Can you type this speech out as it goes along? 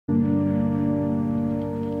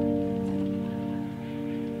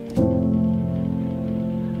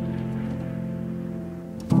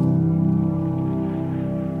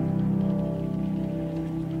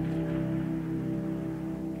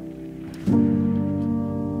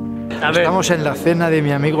Estamos en la cena de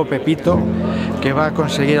mi amigo Pepito, que va a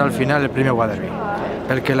conseguir al final el premio Weatherby.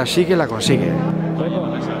 El que la sigue, la consigue.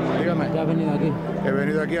 Dígame. ¿Qué has venido aquí? He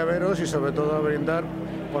venido aquí a veros y sobre todo a brindar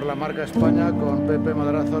por la marca España con Pepe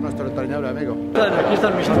Madrazo, nuestro entrañable amigo. Aquí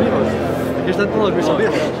están mis amigos, aquí están todos mis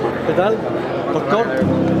amigos. ¿Qué tal? Doctor.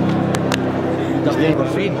 También, por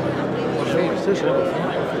fin. Sí, sí.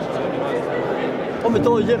 Hombre,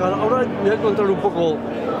 todo llega. Ahora me voy a encontrar un poco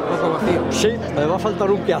vacío. Sí, me va a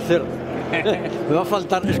faltar un quehacer. Me va a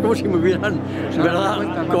faltar, es como si me hubieran,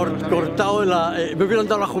 ¿verdad? Cortado me hubieran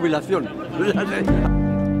dado la jubilación.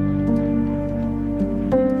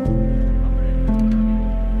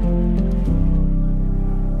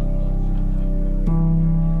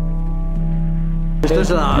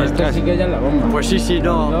 Esto sí que ya es la bomba. Pues sí,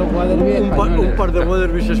 no. Un par de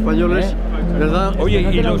Weatherbys españoles, ¿verdad? Oye,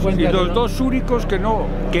 y los dos únicos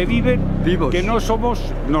que viven vivos, que no somos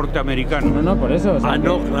norteamericanos. No, por eso. O sea,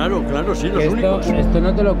 no, claro, sí, los únicos. Esto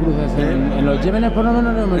no te lo cruces en los Yemenes, por lo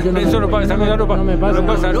menos no. Eso no pasa, no me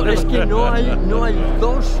pasa. No, es que no hay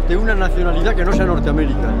dos de una nacionalidad que no sea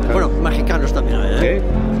norteamericana. Bueno, mexicanos también, ¿eh?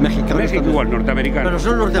 México igual, norteamericanos. Pero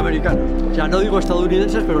son norteamericanos. O sea, no digo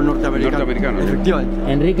estadounidenses, pero norteamericanos. Efectivamente.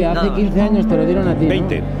 Enrique, hace 15 años te lo dieron a ti,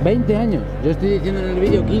 20. ¿no? 20 años. Yo estoy diciendo en el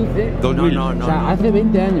vídeo 15. 2000. O sea, hace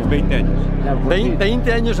 20 años. 20 años.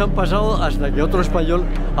 20 años han pasado hasta que otro español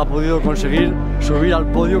ha podido conseguir subir al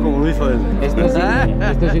podio como lo hizo él.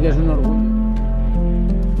 Esto sí que es un orgullo.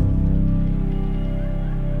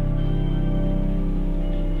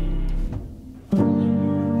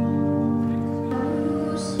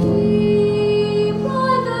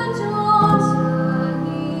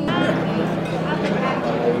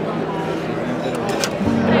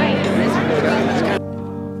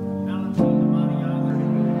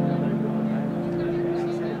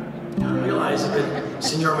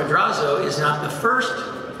 Señor Madrazo is not the first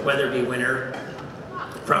Weatherby winner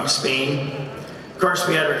from Spain. Of course,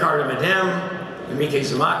 we had Ricardo Medem, Enrique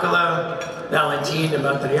Zamacala, Valentin de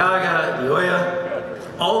Madriaga, de Oya,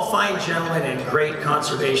 all fine gentlemen and great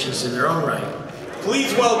conservationists in their own right.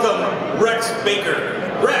 Please welcome Rex Baker.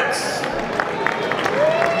 Rex!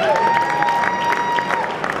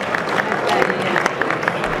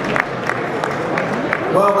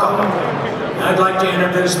 Welcome. I'd like to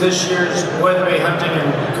introduce this year's Weatherby Hunting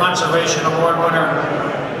and Conservation Award winner,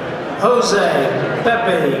 Jose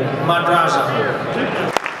Pepe Madrazo.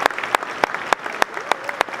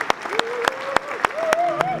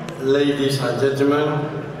 Ladies and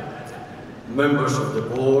gentlemen, members of the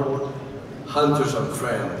board, hunters and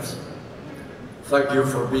friends, thank you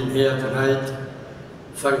for being here tonight.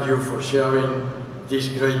 Thank you for sharing this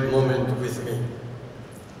great moment with me.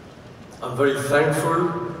 I'm very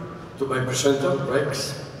thankful to my presenter,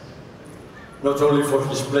 Rex, not only for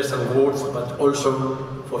his pleasant words, but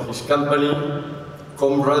also for his company,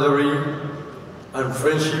 camaraderie, and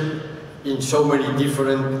friendship in so many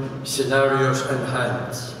different scenarios and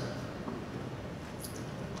hands.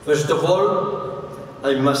 First of all,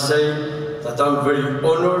 I must say that I'm very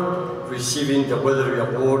honored receiving the Weatherby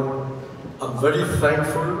Award. I'm very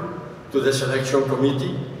thankful to the selection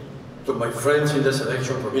committee, to my friends in the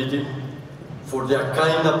selection committee, for their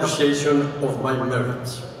kind appreciation of my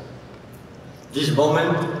merits. This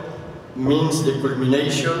moment means the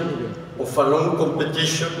culmination of a long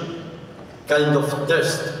competition, kind of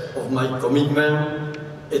test of my commitment,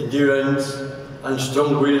 endurance, and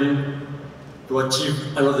strong will to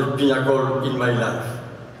achieve another pinnacle in my life.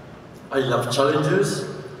 I love challenges,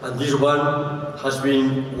 and this one has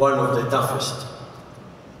been one of the toughest.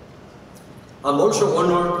 I'm also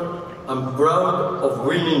honored and proud of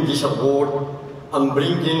winning this award and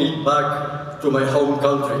bringing it back to my home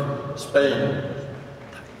country, Spain.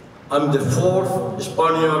 I'm the fourth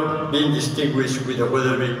Spaniard being distinguished with the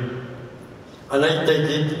Weatherby, and I take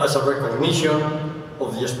it as a recognition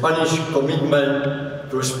of the Spanish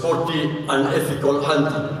commitment to sporty and ethical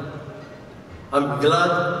hunting. I'm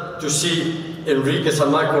glad to see Enrique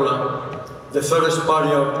Zamacala, the third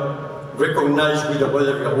Spaniard recognized with the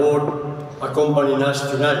Weatherby Award, accompanying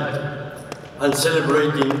us tonight and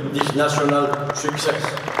celebrating this national success.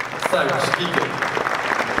 Thanks, Kike.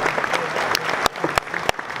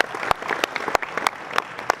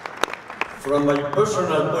 From my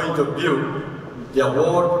personal point of view, the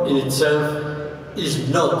award in itself is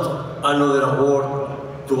not another award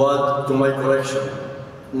to add to my collection,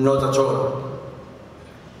 not at all.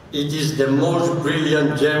 It is the most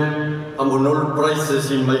brilliant gem among all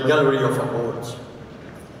prizes in my gallery of awards.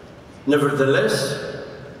 Nevertheless,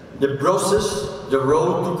 the process, the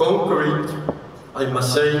road to conquer it, I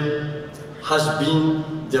must say, has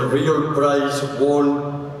been the real prize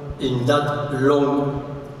won in that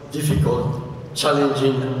long difficult,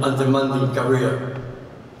 challenging and demanding career.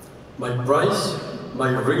 My prize, my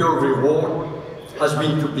real reward, has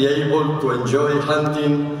been to be able to enjoy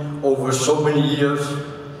hunting over so many years,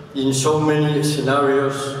 in so many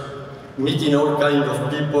scenarios, meeting all kinds of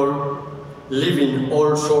people, living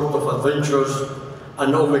all sorts of adventures,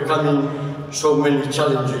 and overcoming so many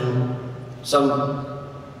challenging,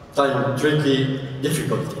 sometimes tricky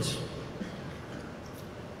difficulties.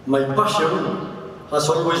 My passion has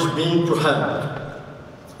always been to hunt.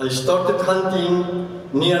 I started hunting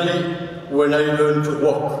nearly when I learned to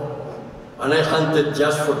walk, and I hunted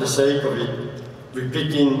just for the sake of it,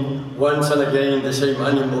 repeating once and again the same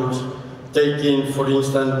animals, taking, for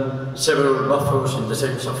instance, several buffaloes in the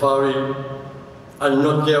same safari, and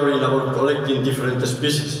not caring about collecting different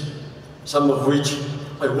species, some of which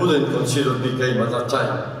I wouldn't consider big game at that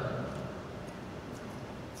time.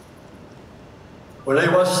 When I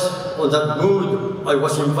was on that mood, I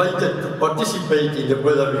was invited to participate in the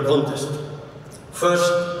Weatherby contest.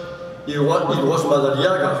 First, it was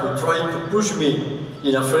Madrazo who tried to push me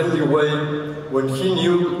in a friendly way when he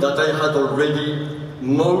knew that I had already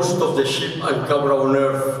most of the sheep and cabra on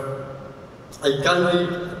earth. I kindly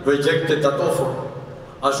rejected that offer,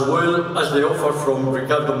 as well as the offer from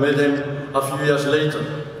Ricardo Medem a few years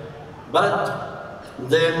later. But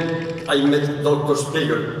then I met Dr.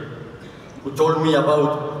 Spiegel, who told me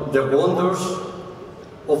about the wonders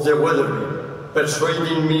of the Weatherby,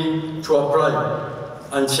 persuading me to apply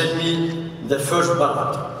and sent me the first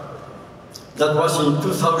ballot. That was in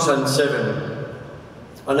 2007,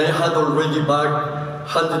 and I had already bagged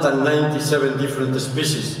 197 different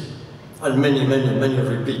species and many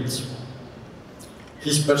repeats.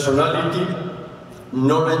 His personality,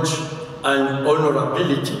 knowledge, and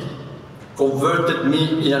honorability converted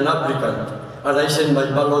me in an applicant, and I sent my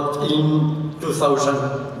ballot in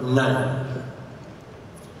 2009.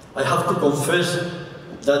 I have to confess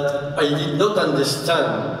that I did not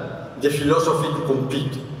understand the philosophy to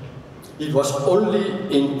compete. It was only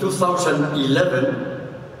in 2011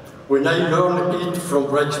 when I learned it from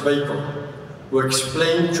Rex Baker, who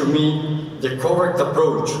explained to me the correct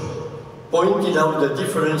approach, pointing out the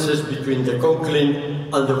differences between the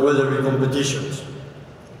Conklin and the Weatherby competitions.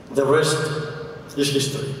 The rest is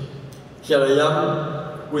history. Here I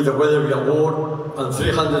am with the Weatherby Award and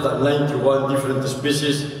 391 different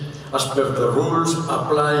species as per the rules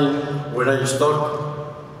applying when I started.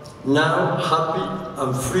 Now happy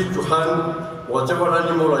and free to hunt whatever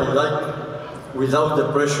animal I like without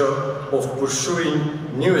the pressure of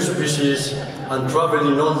pursuing new species and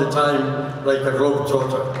traveling all the time like a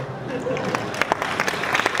globetrotter.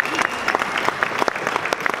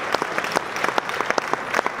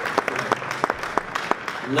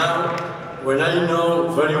 Now, when I know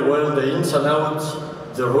very well the ins and outs,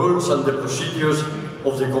 the rules and the procedures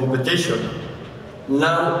of the competition,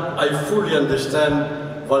 now I fully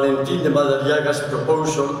understand Valentin de Madariaga's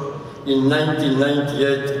proposal in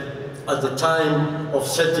 1998 at the time of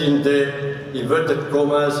setting the, inverted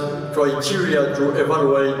commas, criteria to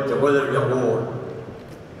evaluate the Weatherby Award.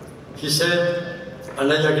 He said,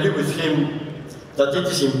 and I agree with him, that it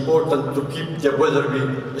is important to keep the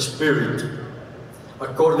Weatherby spirit.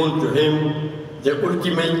 According to him, the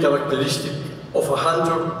ultimate characteristic of a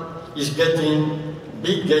hunter is getting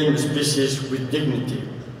big game species with dignity,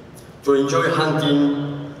 to enjoy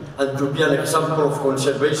hunting and to be an example of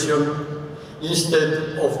conservation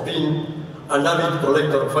instead of being an avid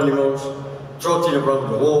collector of animals, trotting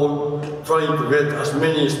around the world, trying to get as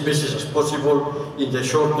many species as possible in the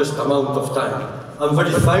shortest amount of time. I'm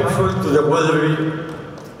very thankful to the Weatherby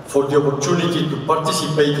for the opportunity to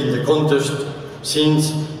participate in the contest,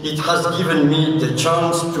 since it has given me the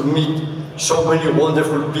chance to meet so many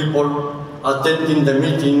wonderful people attending the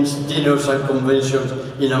meetings, dinners and conventions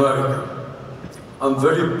in America. I'm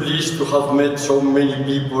very pleased to have met so many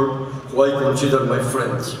people who I consider my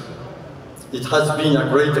friends. It has been a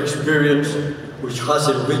great experience which has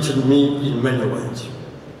enriched me in many ways.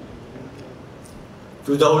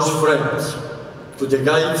 To those friends, to the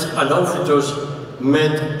guides and outfitters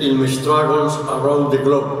met in my struggles around the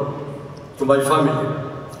globe, to my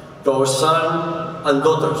family, to our son and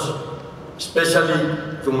daughters,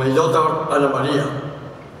 especially to my daughter Ana Maria,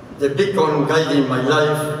 the beacon guiding my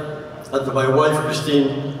life, and to my wife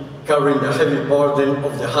Christine, carrying the heavy burden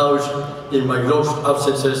of the house in my close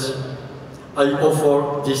absences. I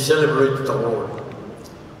offer this celebrated award.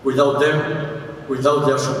 Without them, without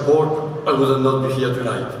their support, I would not be here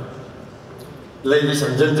tonight. Ladies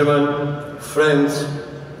and gentlemen, friends,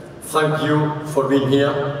 thank you for being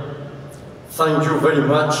here. Thank you very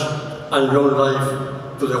much, and long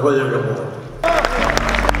life to the Weatherby Award.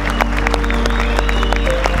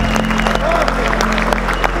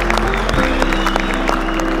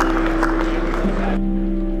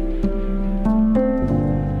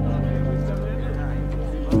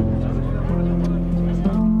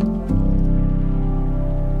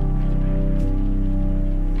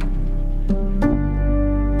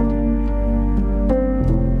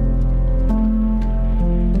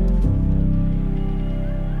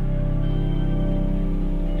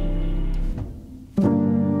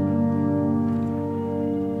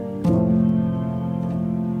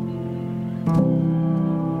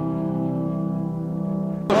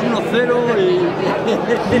 tercero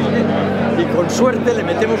y con suerte le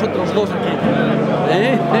metemos otros 2 aquí.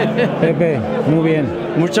 Pepe, muy bien.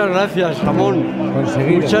 Muchas gracias, Ramón.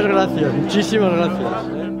 Conseguido. Muchas gracias, muchísimas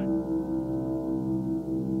gracias.